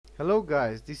Hello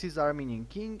guys, this is Armenian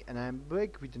King and I'm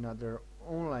back with another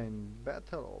online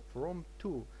battle of Rome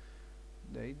 2.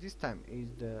 This time is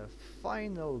the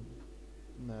final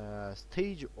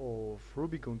stage of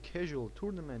Rubicon casual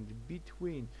tournament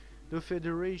between the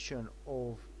Federation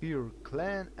of Beer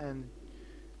Clan and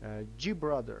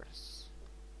GBrothers.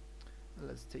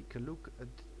 Let's take a look at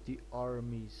the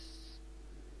armies.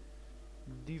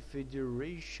 The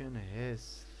Federation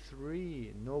has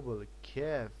 3 noble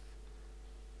cav.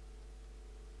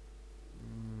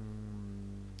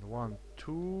 1,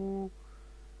 2,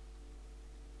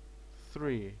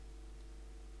 3.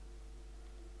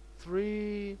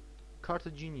 3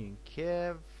 Carthaginian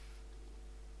cav.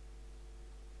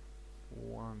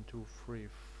 1, 2, 3,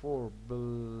 4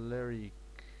 Balearic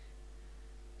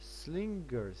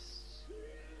slingers.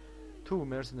 2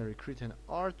 mercenary Cretan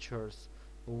archers.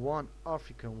 1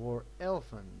 African war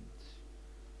elephant.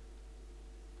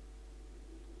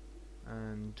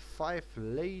 And 5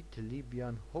 late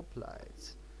Libyan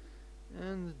hoplites.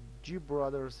 And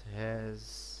GBrothers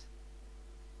has,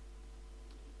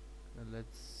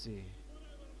 let's see,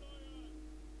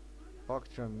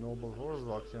 Baktria noble horse,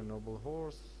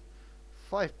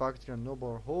 5 Baktria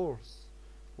noble horse,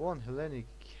 1 Hellenic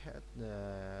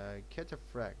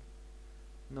cataphract.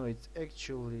 No, it's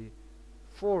actually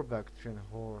 4 Bactrian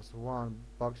horse, 1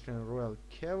 Bactrian royal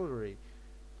cavalry,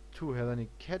 2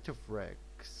 Hellenic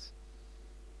cataphracts,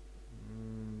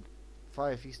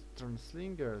 5 eastern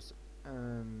slingers,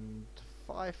 and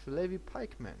 5 Levi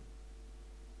pikemen.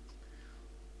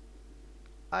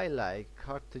 I like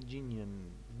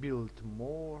Carthaginian build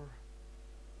more,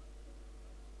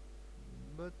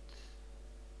 but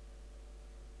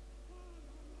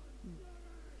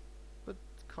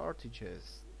Carthage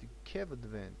has the cav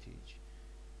advantage.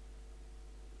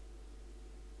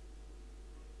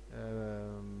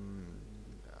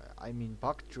 I mean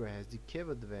Baktria has the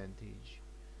cav advantage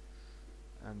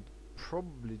and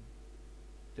probably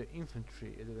the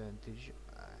infantry advantage.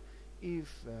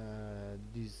 If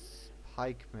these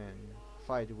pikemen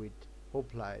fight with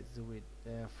hoplites with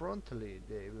frontally,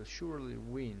 they will surely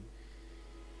win.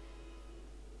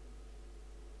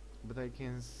 But I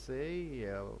can say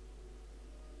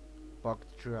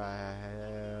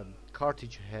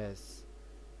Carthage has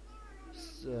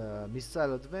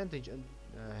missile advantage and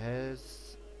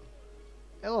has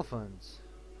elephants,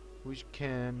 which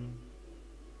can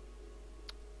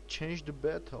change the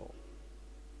battle.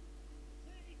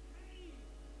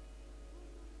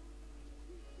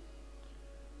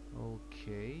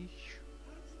 Okay.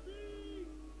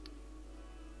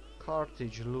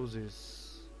 Carthage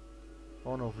loses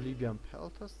one of Libyan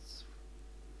peltasts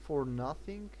for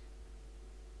nothing.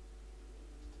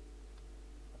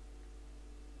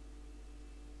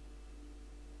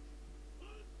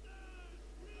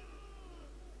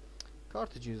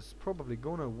 Carthage is probably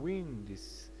gonna win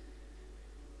this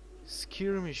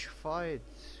skirmish fight.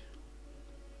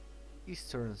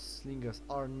 Eastern slingers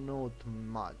are not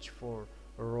much for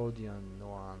Rhodian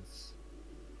ones.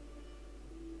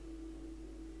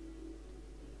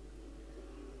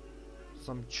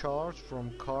 Some charge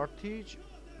from Carthage,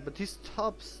 but he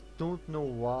stops, don't know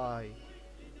why.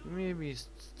 Maybe he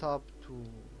stopped to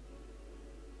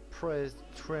press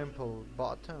trample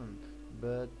button,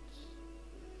 but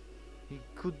he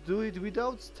could do it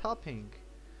without stopping.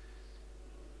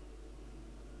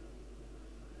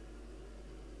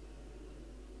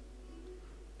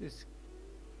 These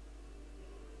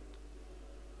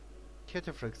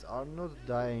cataphracts are not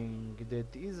dying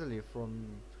that easily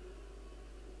from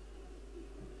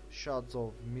shots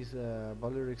of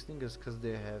Balearic slingers because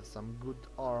they have some good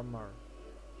armor.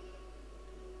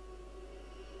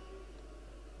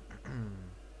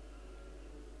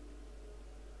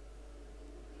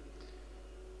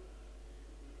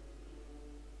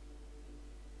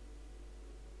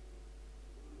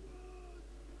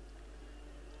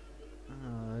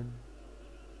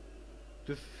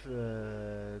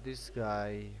 This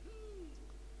guy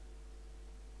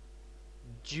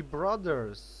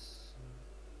GBrothers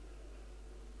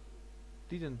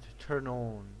didn't turn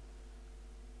on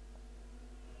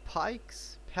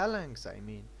phalanx, I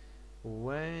mean,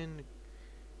 when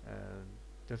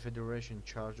the Federation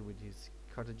charged with his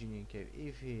Carthaginian cav.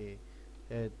 If he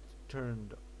had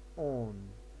turned on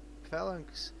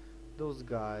phalanx, those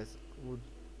guys would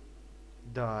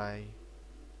die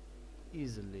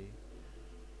easily.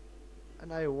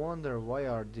 And I wonder, why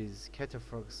are these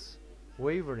cataphracts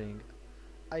wavering?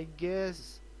 I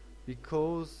guess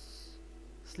because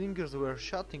slingers were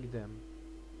shooting them.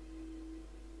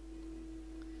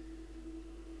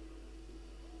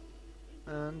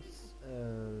 And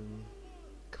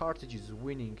Carthage is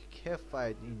winning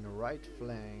K5 in right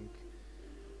flank.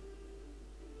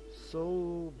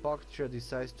 So Baktria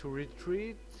decides to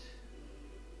retreat.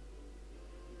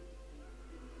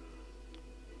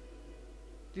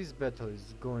 This battle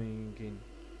is going in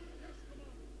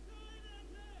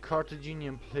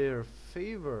Carthaginian player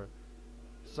favor.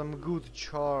 Some good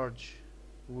charge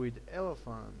with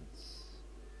elephants.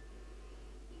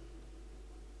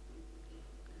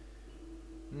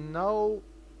 Now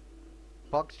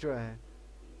Baktria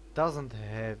doesn't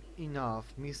have enough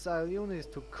missile units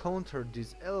to counter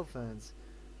these elephants.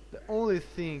 The only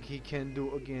thing he can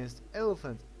do against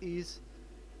elephants is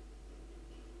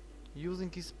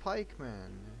using his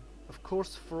pikemen, of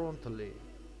course frontally,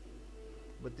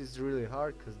 but it's really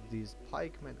hard because these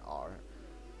pikemen are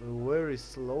very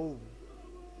slow.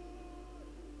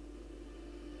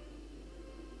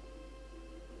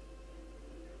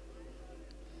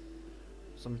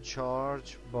 Some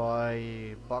charge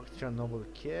by Baktria Noble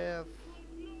Kiev.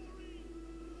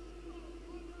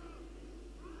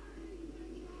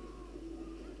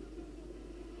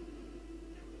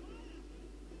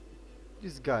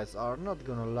 These guys are not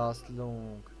gonna last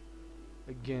long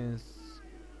against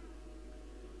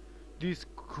this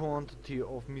quantity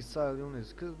of missile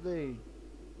units, because they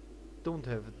don't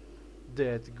have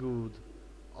that good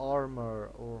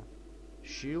armor or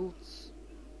shields.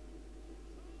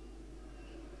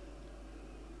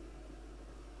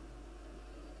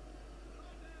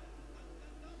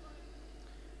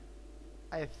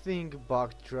 I think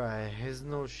Baktria has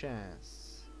no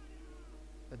chance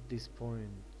at this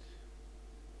point.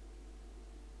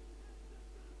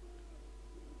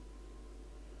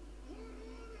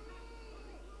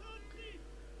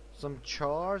 Some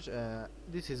charge,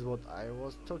 this is what I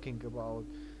was talking about.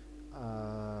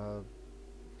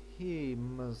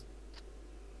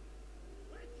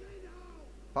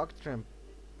 Bactrian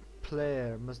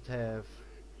player must have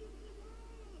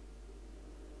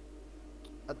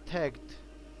attacked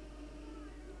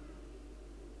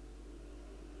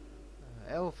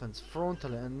elephants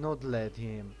frontally and not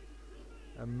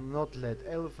let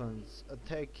elephants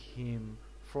attack him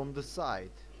from the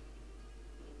side.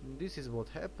 This is what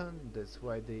happened. That's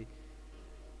why they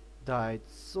died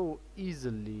so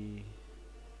easily.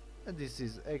 And this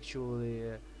is actually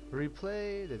a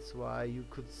replay. That's why you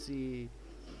could see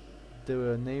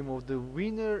the name of the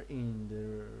winner in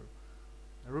the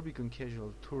Rubicon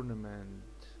Casual Tournament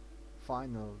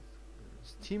final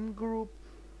Steam group.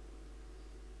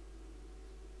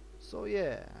 So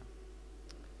yeah,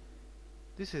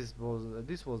 this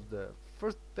was the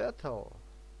first battle,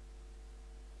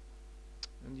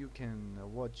 and you can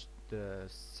watch the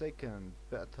second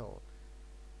battle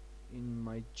in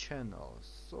my channel.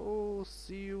 So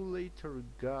see you later,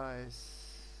 guys.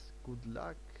 Good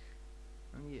luck,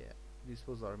 and yeah, this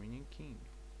was Armenian King.